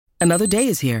Another day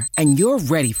is here, and you're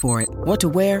ready for it. What to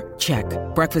wear? Check.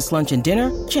 Breakfast, lunch, and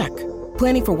dinner? Check.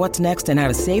 Planning for what's next and how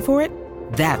to save for it?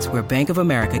 That's where Bank of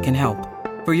America can help.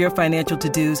 For your financial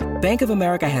to-dos, Bank of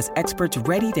America has experts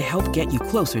ready to help get you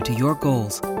closer to your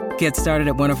goals. Get started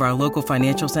at one of our local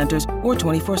financial centers or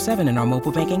 24/7 in our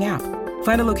mobile banking app.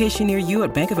 Find a location near you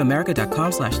at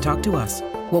bankofamerica.com/talktous.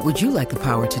 What would you like the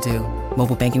power to do?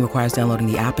 Mobile banking requires downloading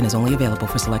the app and is only available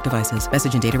for select devices.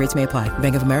 Message and data rates may apply.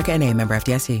 Bank of America N.A., member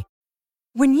FDIC.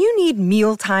 When you need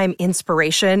mealtime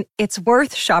inspiration, it's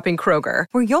worth shopping Kroger,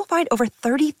 where you'll find over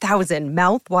 30,000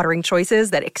 mouth-watering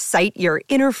choices that excite your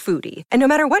inner foodie. And no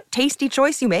matter what tasty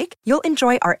choice you make, you'll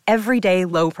enjoy our everyday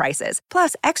low prices,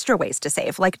 plus extra ways to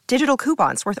save, like digital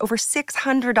coupons worth over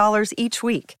 $600 each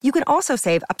week. You can also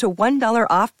save up to $1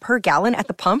 off per gallon at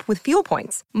the pump with fuel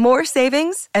points. More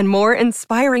savings and more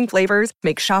inspiring flavors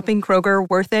make shopping Kroger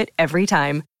worth it every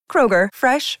time. Kroger,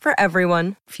 fresh for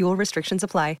everyone. Fuel restrictions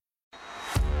apply.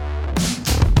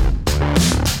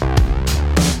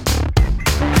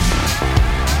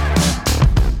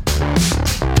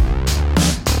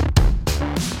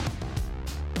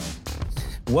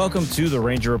 Welcome to the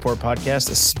Ranger Report podcast,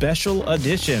 a special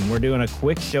edition. We're doing a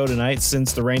quick show tonight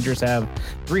since the Rangers have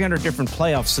 300 different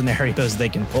playoff scenarios they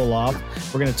can pull off.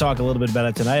 We're going to talk a little bit about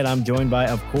it tonight. I'm joined by,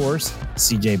 of course,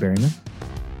 CJ Berryman.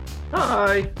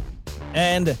 Hi.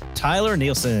 And Tyler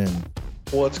Nielsen.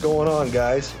 What's going on,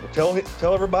 guys? Tell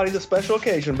everybody the special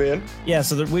occasion, Ben. Yeah,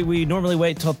 so we normally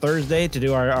wait till Thursday to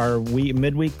do our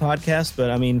midweek podcast,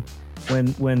 but I mean,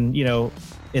 when you know,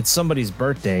 it's somebody's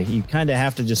birthday, you kind of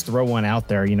have to just throw one out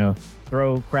there, you know,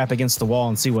 throw crap against the wall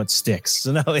and see what sticks.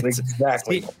 So no, it's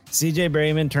exactly. CJ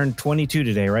Berryman turned 22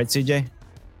 today, right, CJ?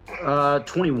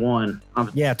 21.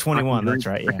 Yeah, 21. That's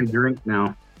right. Yeah. I can drink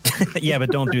now. Yeah,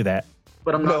 but don't do that.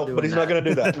 But I'm not. But he's not going to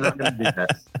do that. I'm not going to do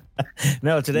that.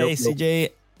 No, today,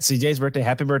 Nope. CJ's birthday.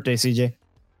 Happy birthday, CJ.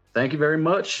 Thank you very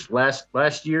much.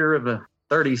 Last year of the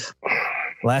 30s.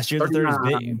 Last year, the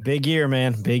 30s, big year,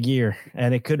 man, big year.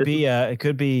 And it could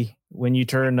be when you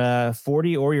turn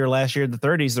 40 or your last year of the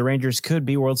 30s, the Rangers could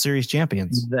be World Series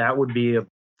champions. That would be a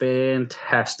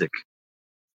fantastic.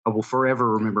 I will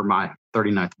forever remember my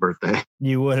 39th birthday.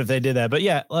 You would if they did that. But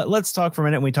yeah, let's talk for a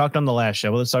minute. We talked on the last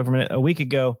show. Well, let's talk for a minute. A week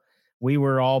ago, we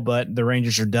were all but the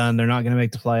Rangers are done. They're not going to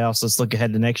make the playoffs. Let's look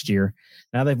ahead to next year.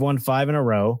 Now they've won 5 in a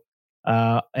row.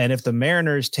 And if the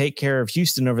Mariners take care of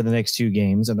Houston over the next 2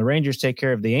 games and the Rangers take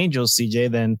care of the Angels, CJ,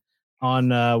 then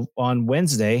on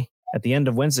Wednesday, at the end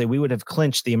of Wednesday, we would have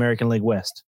clinched the American League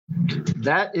West.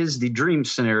 That is the dream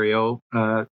scenario.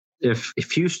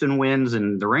 If Houston wins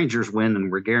and the Rangers win,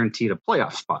 then we're guaranteed a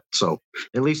playoff spot. So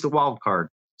at least a wild card.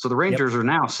 So the Rangers are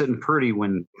now sitting pretty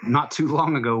when not too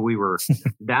long ago we were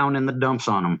down in the dumps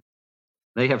on them.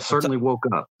 They have certainly woke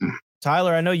up.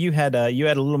 Tyler, I know you had a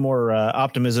little more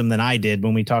optimism than I did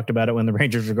when we talked about it when the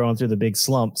Rangers were going through the big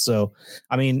slump. So,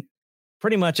 I mean,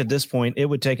 pretty much at this point, it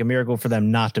would take a miracle for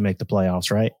them not to make the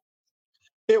playoffs, right?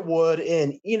 It would,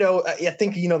 and you know, I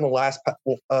think the last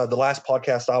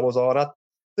podcast I was on, I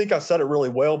think I said it really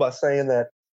well by saying that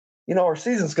our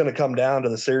season's going to come down to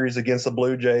the series against the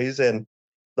Blue Jays and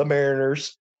the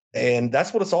Mariners, and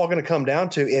that's what it's all going to come down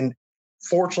to. And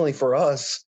fortunately for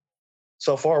us,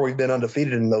 so far, we've been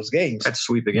undefeated in those games. That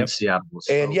sweep against Seattle.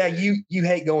 And yeah, you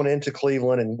hate going into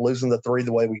Cleveland and losing the 3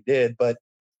 the way we did. But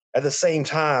at the same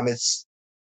time,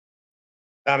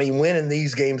 winning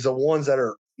these games, the ones that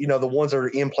are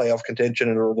in playoff contention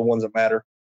are the ones that matter.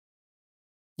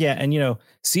 Yeah. And,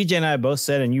 CJ and I both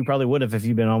said, and you probably would have if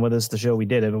you've been on with us, the show we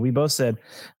did it, but we both said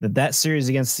that series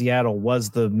against Seattle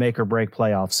was the make or break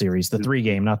playoff series, the 3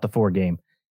 game, not the 4 game.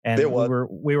 And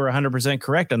we were 100%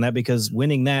 correct on that because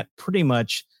winning that pretty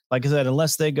much, like I said,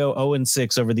 unless they go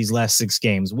 0-6 over these last 6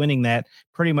 games, winning that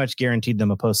pretty much guaranteed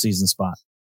them a postseason spot.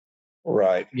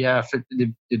 Right. Yeah.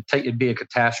 It'd be a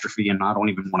catastrophe, and I don't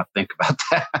even want to think about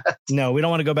that. No, we don't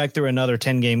want to go back through another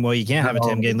 10-game. Well, you can't have a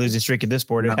 10-game losing streak at this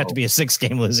point. It'd have to be a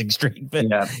 6-game losing streak. But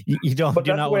you do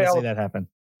not want to see that happen.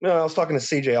 No, I was talking to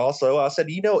CJ also. I said,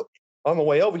 on the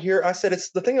way over here, I said,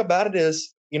 it's the thing about it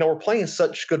is, we're playing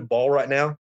such good ball right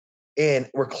now. And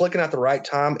we're clicking at the right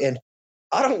time. And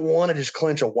I don't want to just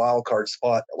clinch a wild card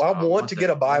spot. I want to get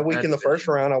a bye week in the first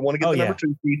round. I want to get the number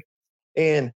 2 seed.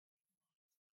 And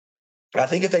I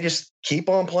think if they just keep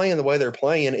on playing the way they're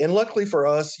playing, and luckily for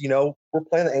us, we're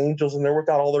playing the Angels and they're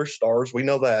without all their stars. We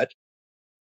know that.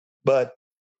 But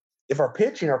if our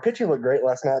pitching looked great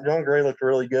last night. John Gray looked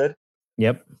really good.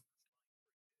 Yep.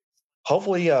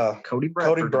 Hopefully Cody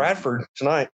Bradford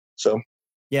tonight. So.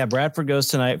 Yeah, Bradford goes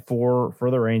tonight for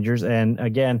the Rangers. And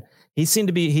again, he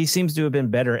seems to have been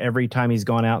better every time he's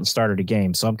gone out and started a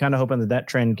game. So I'm kind of hoping that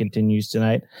trend continues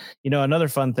tonight. Another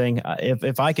fun thing,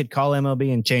 if I could call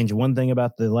MLB and change one thing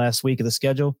about the last week of the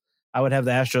schedule, I would have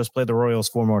the Astros play the Royals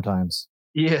 4 more times.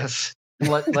 Yes.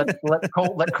 Let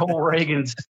Cole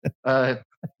Reagans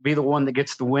be the one that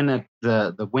gets the win at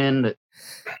the win that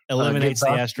eliminates the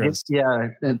Astros.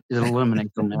 It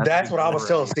eliminates them. That's what I was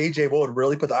telling CJ. What would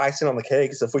really put the icing on the cake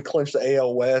is if we clinch the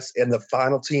AL West and the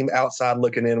final team outside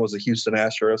looking in was the Houston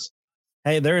Astros.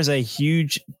 Hey, there is a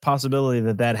huge possibility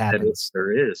that happens.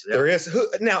 There is. Yeah. There is.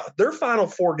 Now, their final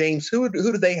 4 games, who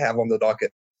do they have on the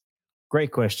docket?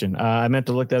 Great question. I meant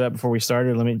to look that up before we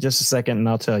started. Let me just a second and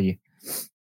I'll tell you.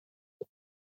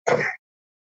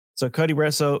 So Cody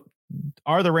Bresso,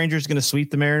 are the Rangers going to sweep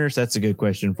the Mariners? That's a good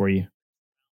question for you.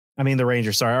 I mean, the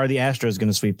Rangers, sorry. Are the Astros going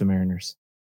to sweep the Mariners?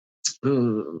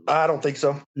 I don't think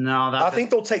so. No, I think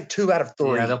they'll take 2 out of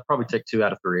 3. Yeah, they'll probably take 2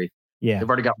 out of 3. Yeah. They've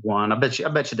already got 1. I bet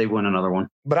you they win another one.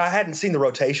 But I hadn't seen the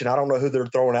rotation. I don't know who they're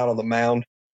throwing out on the mound.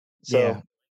 So yeah.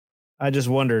 I just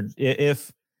wondered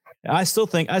if I still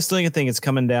think it's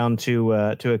coming down to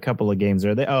a couple of games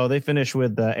there. They finish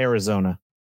with Arizona.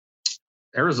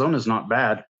 Arizona's not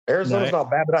bad. Arizona's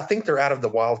not bad, but I think they're out of the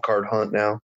wild card hunt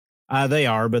now. They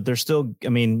are, but they're still,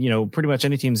 pretty much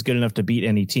any team's good enough to beat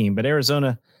any team. But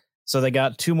Arizona, so they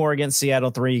got 2 more against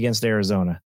Seattle, 3 against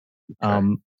Arizona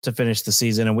to finish the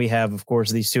season. And we have, of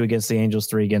course, these 2 against the Angels,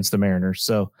 3 against the Mariners.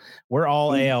 So we're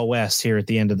all AL West here at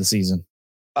the end of the season.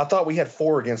 I thought we had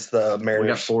 4 against the Mariners. We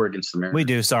got 4 against the Mariners. We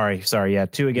do. Sorry. Yeah.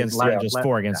 2 against the Angels,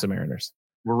 4 against the Mariners.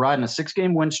 We're riding a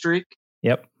 6-game win streak.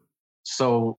 Yep.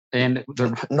 So, and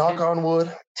knock on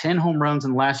wood, 10 home runs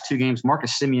in the last 2 games.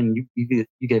 Marcus Semien, you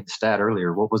gave the stat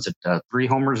earlier. What was it? 3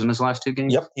 homers in his last 2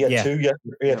 games? Yep. He had 2.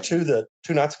 He had 2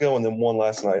 2 nights ago and then 1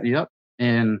 last night. Yep.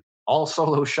 And all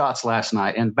solo shots last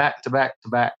night and back to back to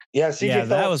back. Yeah. CJ yeah,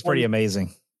 that was pretty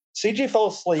amazing. CJ fell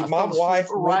asleep. My wife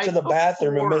went to the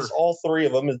bathroom and missed all 3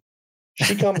 of them. And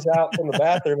she comes out from the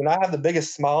bathroom and I have the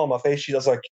biggest smile on my face. She was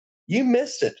like, "You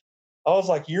missed it." I was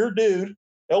like, "Your dude,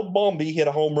 El Bombi hit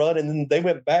a home run," and then they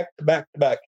went back to back to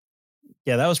back.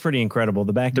 Yeah, that was pretty incredible.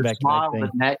 The back to back thing.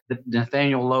 That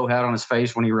Nathaniel Lowe had on his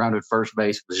face when he rounded first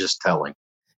base was just telling.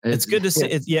 It's good to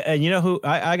see. And you know who?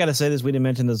 I got to say this. We didn't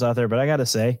mention this out there, but I got to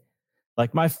say,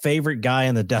 like my favorite guy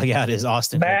in the dugout is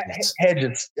Austin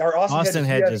Hedges. Austin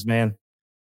Hedges, man.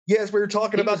 Yes, we were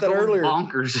talking about that earlier.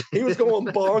 Bonkers. He was going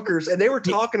bonkers, and they were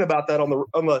talking about that on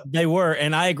the. They were,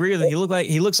 and I agree with him.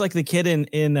 He looks like the kid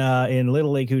in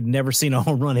Little League who'd never seen a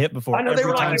home run hit before. I know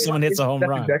every time someone hits a home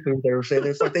run. Exactly what they were saying.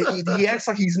 It's like he acts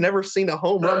like he's never seen a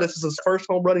home run. This is his first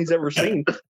home run he's ever seen.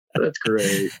 That's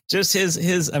great. Just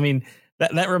his. I mean,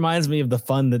 that reminds me of the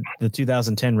fun that the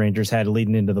 2010 Rangers had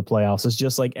leading into the playoffs. It's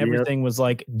just like everything was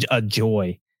like a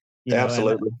joy.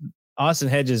 Absolutely. Austin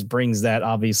Hedges brings that.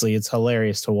 Obviously, it's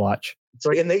hilarious to watch.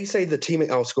 So, and they say the team.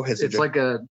 Oh, go ahead. It's like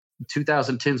a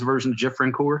 2010s version of Jeff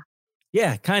Francoeur.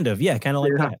 Yeah, kind of. Yeah, kind of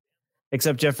like that.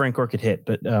 Except Jeff Francoeur could hit,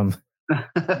 but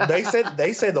they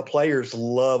say the players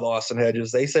love Austin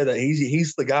Hedges. They say that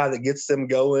he's the guy that gets them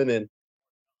going. And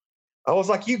I was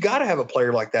like, you got to have a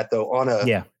player like that though on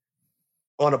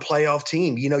a playoff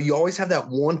team. You always have that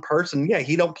one person. Yeah,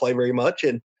 he don't play very much,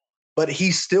 but he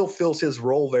still fills his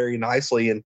role very nicely,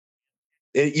 and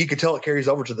you can tell it carries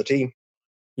over to the team.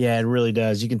 Yeah, it really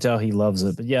does. You can tell he loves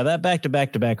it. But yeah, that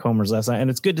back-to-back homers last night. And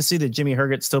it's good to see that Jimmy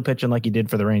Herget's still pitching like he did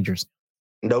for the Rangers.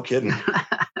 No kidding.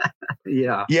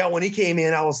 Yeah. Yeah, when he came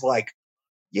in, I was like,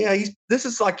 yeah, this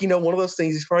is like, one of those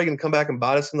things. He's probably going to come back and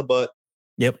bite us in the butt.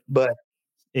 Yep. But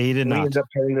he did not. He ended up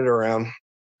turning it around.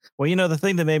 Well, the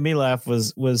thing that made me laugh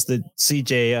was the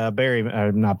CJ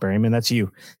Berryman, not Berryman, that's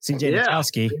you, CJ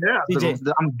Nitkowski. Yeah,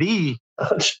 I'm the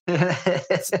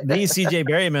CJ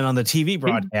Berryman on the TV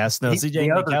broadcast. No, CJ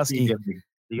Nitkowski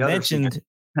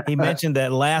mentioned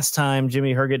that last time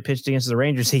Jimmy Herget pitched against the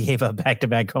Rangers, he gave up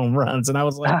back-to-back home runs, and I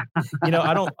was like,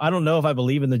 I don't know if I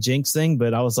believe in the jinx thing,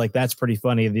 but I was like, that's pretty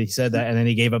funny that he said that, and then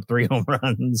he gave up 3 home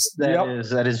runs.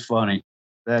 That is funny.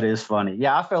 That is funny.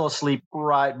 Yeah, I fell asleep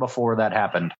right before that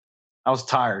happened. I was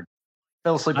tired.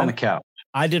 Fell asleep on the couch.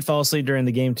 I did fall asleep during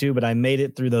the game too, but I made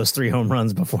it through those 3 home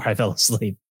runs before I fell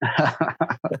asleep.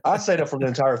 I stayed up for the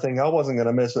entire thing. I wasn't going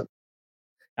to miss it.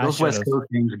 Those West Coast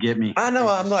games get me. I know.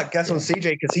 I'm not guessing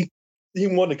CJ because he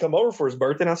wanted to come over for his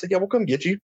birthday. And I said, yeah, we'll come get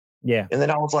you. Yeah. And then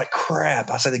I was like,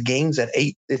 crap. I said, the game's at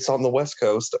 8. It's on the West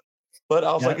Coast. But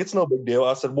I was like, it's no big deal.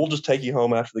 I said, we'll just take you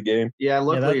home after the game. Yeah,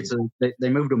 luckily they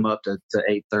moved them up to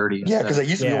 8:30. Yeah, because they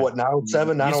used to be,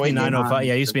 9:07, 9:08? 9:05.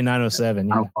 Yeah, it used to be 9:07.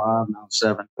 9:05,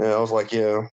 9:07. Yeah, I was like,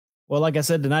 yeah. Well, like I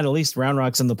said, tonight, at least Round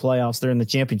Rock's in the playoffs. They're in the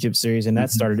championship series, and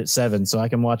that started at 7, so I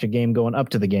can watch a game going up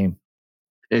to the game.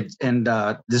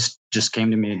 This just came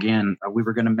to me again. We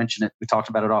were going to mention it. We talked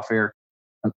about it off air.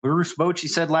 Bruce Bochy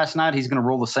said last night he's going to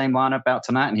roll the same lineup out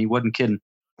tonight, and he wasn't kidding.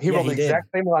 He rolled the exact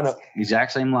same lineup.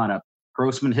 Exact same lineup.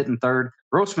 Grossman hitting third.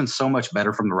 Grossman's so much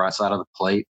better from the right side of the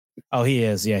plate. Oh, he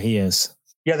is. Yeah, he is.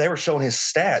 Yeah, they were showing his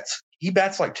stats. He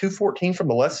bats like 214 from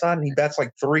the left side, and he bats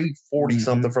like 340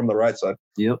 something from the right side.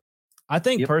 Yep. I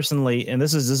think personally, and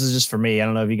this is just for me, I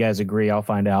don't know if you guys agree, I'll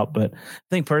find out, but I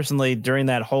think personally during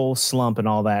that whole slump and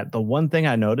all that, the one thing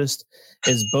I noticed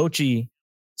is Bochy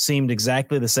seemed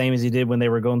exactly the same as he did when they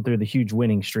were going through the huge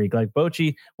winning streak. Like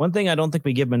Bochy, one thing I don't think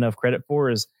we give him enough credit for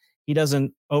is he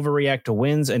doesn't overreact to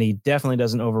wins, and he definitely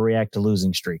doesn't overreact to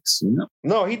losing streaks.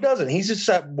 No, he doesn't. He's just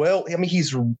that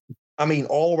he's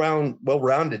all around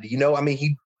well-rounded,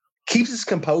 he keeps his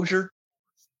composure.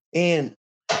 And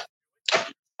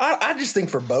I just think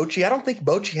for Bochy, I don't think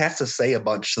Bochy has to say a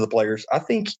bunch to the players. I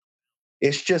think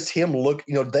it's just him look,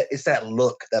 it's that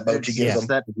look that Bochy gives them.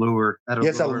 That lure.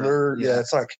 Yes, that lure. Yeah,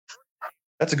 it's like,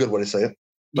 that's a good way to say it.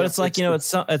 But it's like,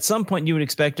 at some point you would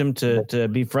expect him to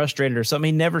be frustrated or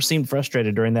something. He never seemed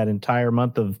frustrated during that entire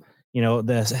month of,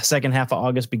 the second half of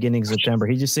August, beginning of September.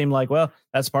 He just seemed like, well,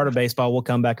 that's part of baseball. We'll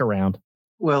come back around.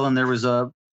 Well, and there was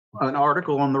an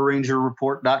article on the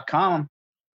RangerReport.com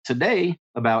today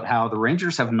about how the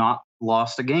Rangers have not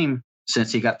lost a game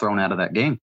since he got thrown out of that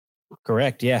game.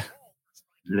 Correct. Yeah.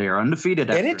 They are undefeated.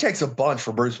 And it takes a bunch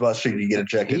for Bruce Bochy to get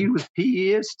ejected. He was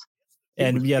pissed.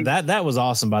 And that was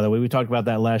awesome, by the way. We talked about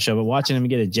that last show, but watching him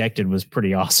get ejected was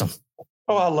pretty awesome.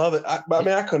 Oh, I love it.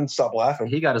 I couldn't stop laughing.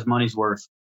 He got his money's worth.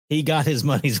 He got his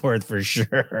money's worth for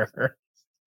sure.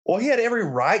 Well, he had every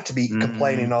right to be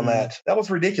complaining on that. That was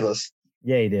ridiculous.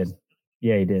 Yeah, he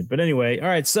did. But anyway, all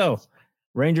right. So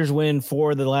Rangers win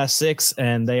 4 of the last 6,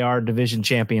 and they are division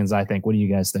champions, I think. What do you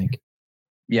guys think?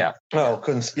 Yeah. Oh,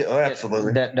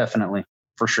 absolutely. Definitely.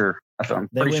 For sure. I'm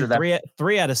they pretty win sure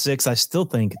three out of 6. I still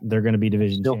think they're going to be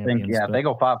division champions. They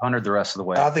go 500 the rest of the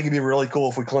way. I think it'd be really cool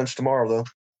if we clinch tomorrow, though.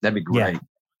 That'd be great. Yeah.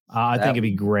 I think it'd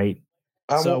be great.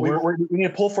 So we need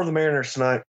to pull for the Mariners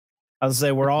tonight. I was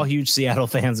say we're all huge Seattle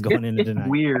fans going into tonight. It's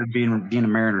weird being a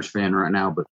Mariners fan right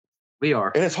now, but we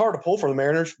are. And it's hard to pull for the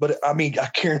Mariners, but I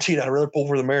guarantee I'd rather pull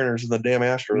for the Mariners than the damn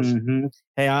Astros. Mm-hmm.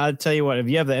 Hey, I'll tell you what, if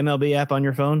you have the MLB app on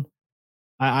your phone,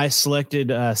 I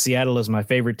selected Seattle as my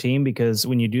favorite team because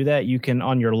when you do that, you can,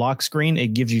 on your lock screen,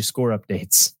 it gives you score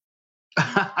updates.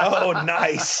 Oh,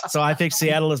 nice. So I picked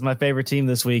Seattle as my favorite team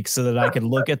this week so that I could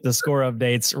look at the score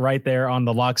updates right there on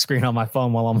the lock screen on my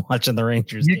phone while I'm watching the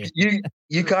Rangers game.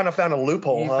 You kind of found a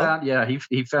loophole,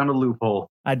 he found a loophole.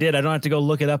 I did. I don't have to go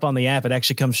look it up on the app. It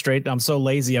actually comes straight. I'm so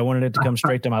lazy. I wanted it to come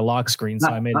straight to my lock screen,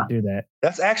 so I made it do that.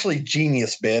 That's actually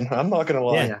genius, Ben. I'm not going to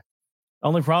lie. Yeah.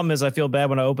 Only problem is I feel bad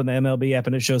when I open the MLB app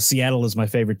and it shows Seattle as my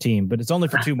favorite team, but it's only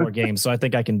for 2 more games, so I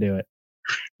think I can do it.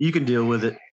 You can deal with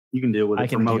it. I can deal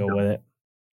with it.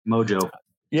 Mojo.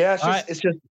 Yeah, it's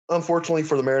just unfortunately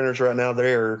for the Mariners right now,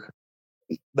 they're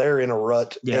in a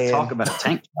rut. Yeah, talk about a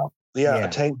tank job. Yeah, a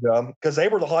tank job because they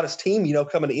were the hottest team,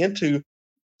 coming into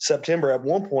September at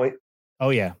one point. Oh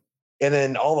yeah, and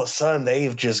then all of a sudden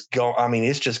they've just gone.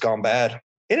 it's just gone bad.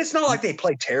 And it's not like they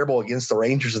played terrible against the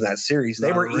Rangers in that series.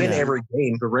 They were in every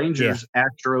game. The Rangers,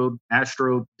 Astro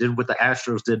did what the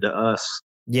Astros did to us.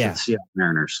 Yeah, to the Seattle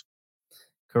Mariners.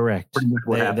 Correct.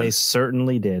 They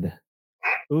certainly did.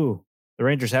 Ooh, the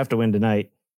Rangers have to win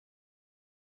tonight.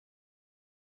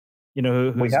 You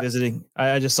know who's visiting?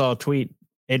 I just saw a tweet.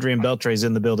 Adrian Beltre's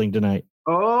in the building tonight.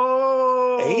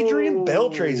 Oh, Adrian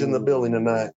Beltre's in the building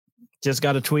tonight. Just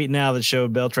got a tweet now that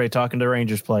showed Beltre talking to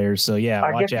Rangers players. So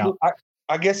yeah, watch out.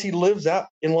 I guess he lives out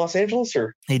in Los Angeles,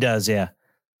 or he does, yeah.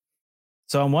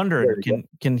 So I'm wondering,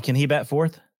 can he bat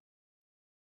fourth?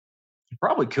 He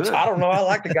probably could. I don't know. I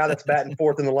like the guy that's batting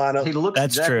fourth in the lineup. He looks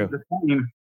That's exactly true. the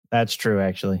same. That's true,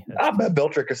 actually. I bet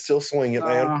Beltre could still swing it,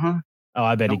 man. Uh-huh. Oh,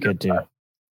 I bet he could too.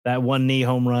 That 1 knee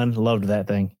home run, loved that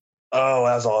thing. Oh,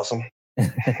 that was awesome.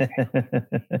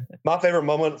 My favorite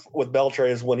moment with Beltre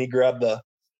is when he grabbed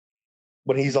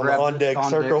when he's on the on-deck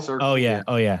circle. Oh yeah.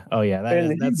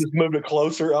 He just moved it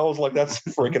closer. I was like, that's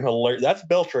freaking hilarious. That's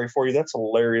Beltre for you. That's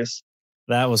hilarious.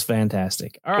 That was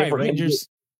fantastic. All right, Rangers.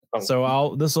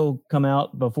 So this will come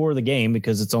out before the game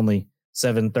because it's only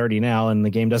 7:30 now and the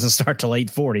game doesn't start till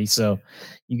 8:40. So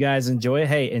you guys enjoy it.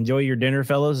 Hey, enjoy your dinner,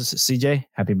 fellows. CJ,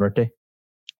 happy birthday.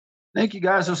 Thank you,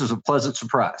 guys. This was a pleasant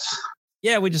surprise.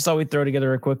 Yeah, we just thought we'd throw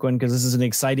together a quick one because this is an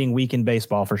exciting week in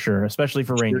baseball for sure, especially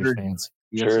for Rangers fans.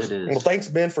 Yes, it is. Well, thanks,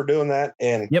 Ben, for doing that.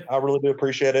 And I really do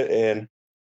appreciate it. And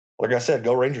like I said,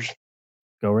 go Rangers.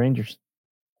 Go Rangers.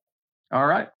 All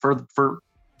right. For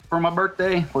my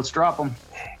birthday, let's drop them.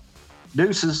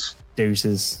 Deuces.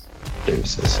 Deuces.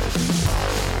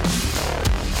 Deuces.